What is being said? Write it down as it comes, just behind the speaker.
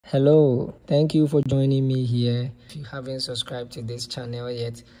Hello, thank you for joining me here. If you haven't subscribed to this channel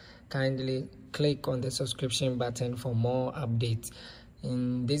yet, kindly click on the subscription button for more updates.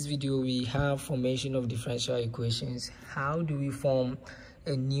 In this video, we have formation of differential equations. How do we form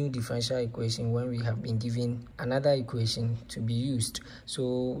a new differential equation when we have been given another equation to be used?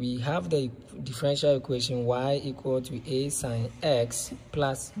 So we have the differential equation y equal to a sine x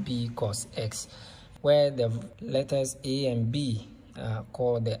plus b cos x, where the letters a and b are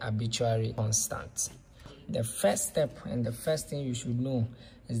called the arbitrary constants. The first step and the first thing you should know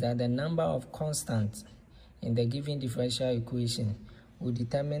is that the number of constants in the given differential equation will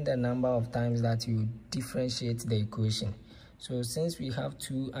determine the number of times that you differentiate the equation. So since we have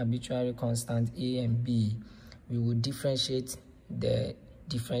two arbitrary constants a and b, we will differentiate the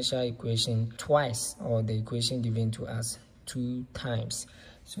differential equation twice, or the equation given to us 2 times.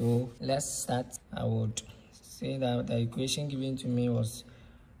 So let's start. I would say that the equation given to me was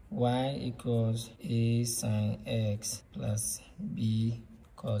y equals a sine x plus b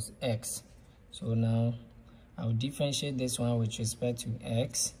cos x. So now I'll differentiate this one with respect to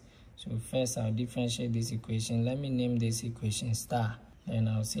x. So first I'll differentiate this equation. Let me name this equation star. And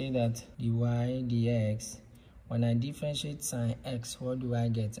I'll say that dy dx, when I differentiate sine x, what do I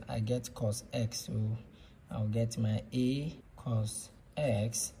get? I get cos x. So I'll get my a cos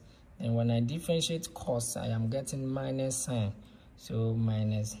x. And when I differentiate cos, I am getting minus sine. So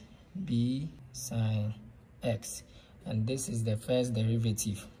minus b sine x. And this is the first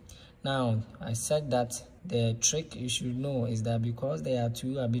derivative. Now, I said that the trick you should know is that because there are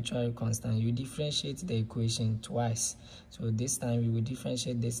two arbitrary constants, you differentiate the equation twice. So this time we will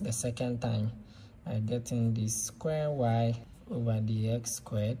differentiate this the second time by getting the square y over dx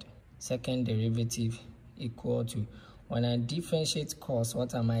squared, second derivative, equal to, when I differentiate cos,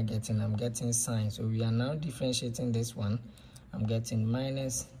 what am I getting? I'm getting sine. So we are now differentiating this one. I'm getting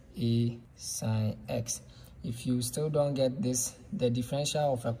minus a sine x. If you still don't get this, the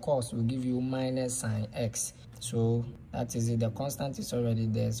differential of a cos will give you minus sine x. So that is it. The constant is already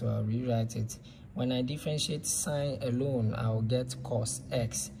there, so I'll rewrite it. When I differentiate sine alone, I'll get cos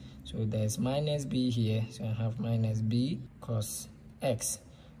x. So there's minus b here, so I have minus b cos x.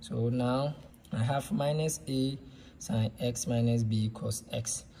 So now I have minus a sine x minus b cos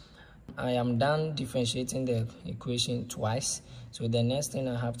x. I am done differentiating the equation twice. So the next thing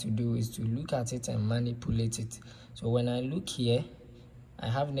I have to do is to look at it and manipulate it. So when I look here, I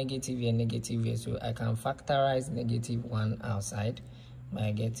have negative here, so I can factorize negative 1 outside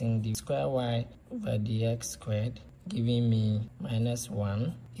by getting the square y over dx squared, giving me minus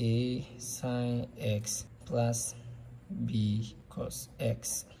 1 a sine x plus b cos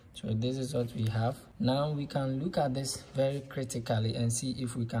x. So this is what we have. Now we can look at this very critically and see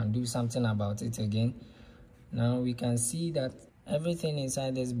if we can do something about it again. Now we can see that everything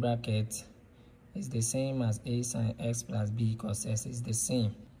inside this bracket is the same as a sine x plus b cos x is the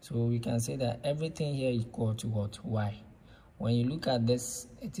same. So we can say that everything here is equal to what? Y. When you look at this,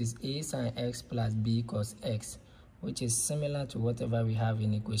 it is a sine x plus b cos x, which is similar to whatever we have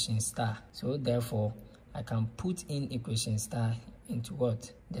in equation star. So therefore, I can put in equation star into what?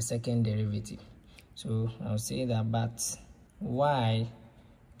 The second derivative. So I'll say that, but y,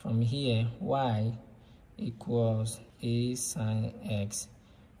 from here, y equals a sine x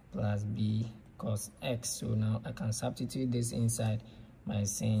plus b cos x. So now I can substitute this inside by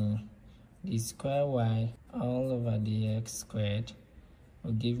saying the square y all over dx squared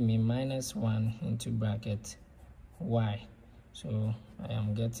will give me minus 1 into bracket y. So I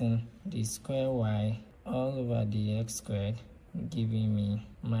am getting the square y all over dx squared giving me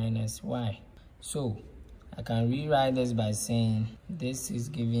minus y. So I can rewrite this by saying this is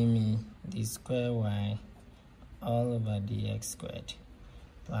giving me the square y all over dx squared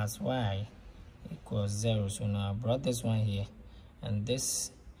plus y equals 0. So now I brought this one here, and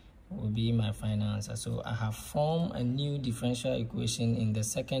this will be my final answer. So I have formed a new differential equation in the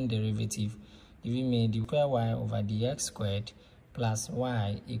second derivative, giving me the square y over dx squared plus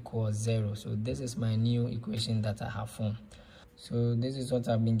y equals 0. So this is my new equation that I have formed. So this is what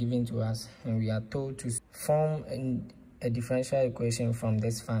have been given to us, and we are told to form a differential equation from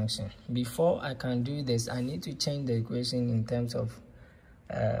this function. Before I can do this, I need to change the equation in terms of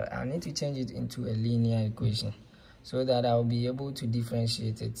I need to change it into a linear equation so that I'll be able to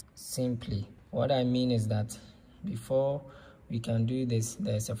differentiate it simply. What I mean is that before we can do this,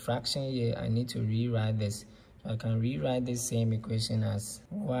 there's a fraction here. I need to rewrite this. I can rewrite this same equation as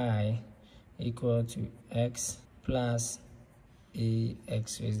y equal to x plus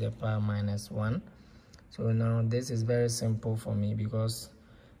ax raised to the power minus 1. So now this is very simple for me because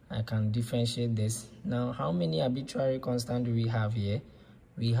I can differentiate this. Now how many arbitrary constants do we have here?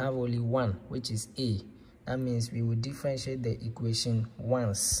 we have only one, which is a. That means we will differentiate the equation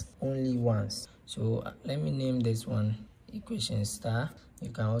once, only once. So let me name this one equation star. You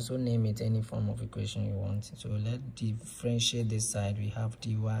can also name it any form of equation you want. So let's differentiate this side. We have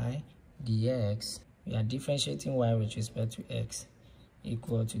dy dx. We are differentiating y with respect to x,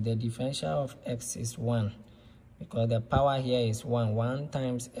 equal to the differential of x is 1, because the power here is 1. 1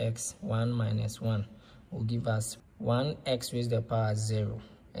 times x, 1 minus 1 will give us 1x raised to the power 0.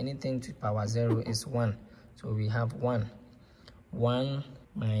 Anything to power 0 is 1. So we have 1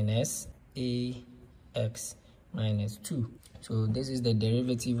 minus ax minus 2. So this is the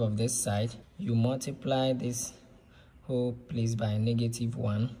derivative of this side. You multiply this whole place by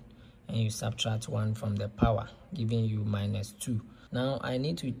 -1 and you subtract 1 from the power, giving you -2. Now I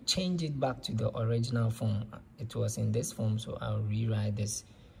need to change it back to the original form. It was in this form, so I'll rewrite this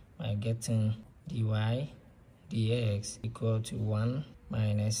by getting dy dx equal to 1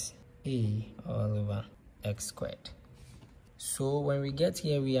 minus a all over x squared. So when we get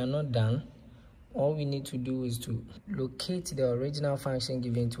here, we are not done. All we need to do is to locate the original function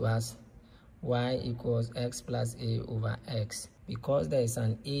given to us, y equals x plus a over x. Because there is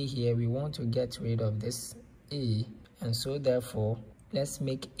an a here, we want to get rid of this a, and so therefore let's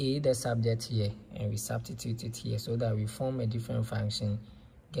make a the subject here and we substitute it here so that we form a different function,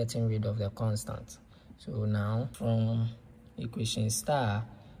 getting rid of the constant. So now from equation star,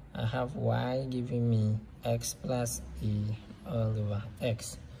 I have y giving me x plus a all over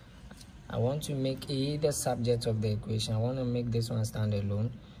x. I want to make a the subject of the equation. I want to make this one stand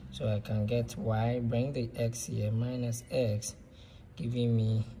alone, so I can get y, bring the x here, minus x, giving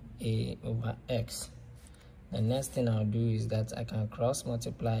me a over x. The next thing I'll do is that I can cross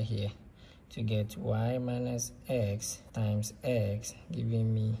multiply here to get y minus x times x,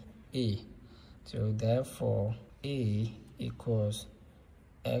 giving me a. So therefore a equals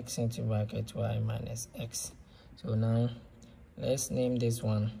x into bracket y minus x. So now let's name this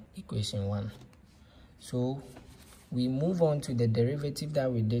one equation 1. So we move on to the derivative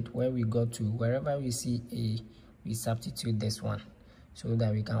that we did, where we got to wherever we see a, we substitute this one so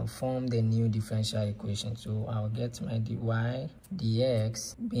that we can form the new differential equation. So I'll get my dy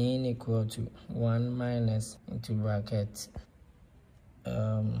dx being equal to 1 minus into bracket,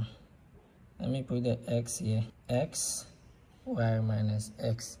 let me put the x here, x y minus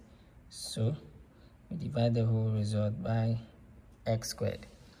x. So we divide the whole result by x squared.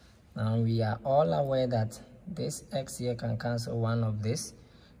 Now we are all aware that this x here can cancel one of this,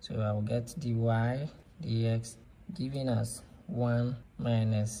 so I will get dy dx giving us 1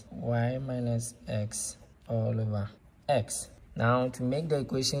 minus y minus x all over x. Now to make the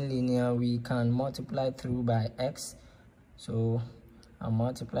equation linear, we can multiply through by x. So I'll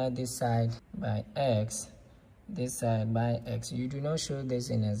multiply this side by x, this side by x. You do not show this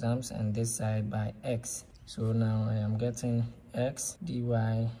in exams, and this side by x. So now I am getting x dy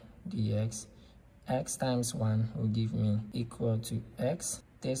dx, x times 1 will give me equal to x.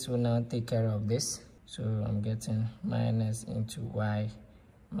 This will now take care of this, so I'm getting minus into y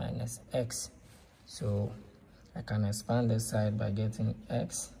minus x. So I can expand this side by getting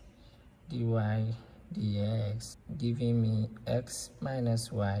x dy dx giving me x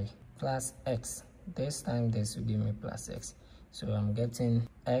minus y plus x. This time this will give me plus x. So I'm getting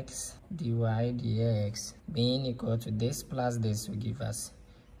x dy dx being equal to this plus this will give us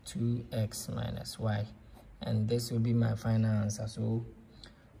 2x minus y, and this will be my final answer. So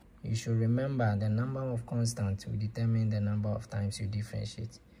you should remember the number of constants will determine the number of times you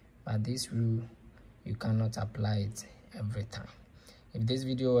differentiate, but this rule you cannot apply it every time. If this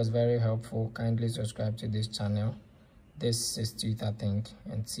video was very helpful, kindly subscribe to this channel. This is Twitter Think,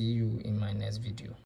 and see you in my next video.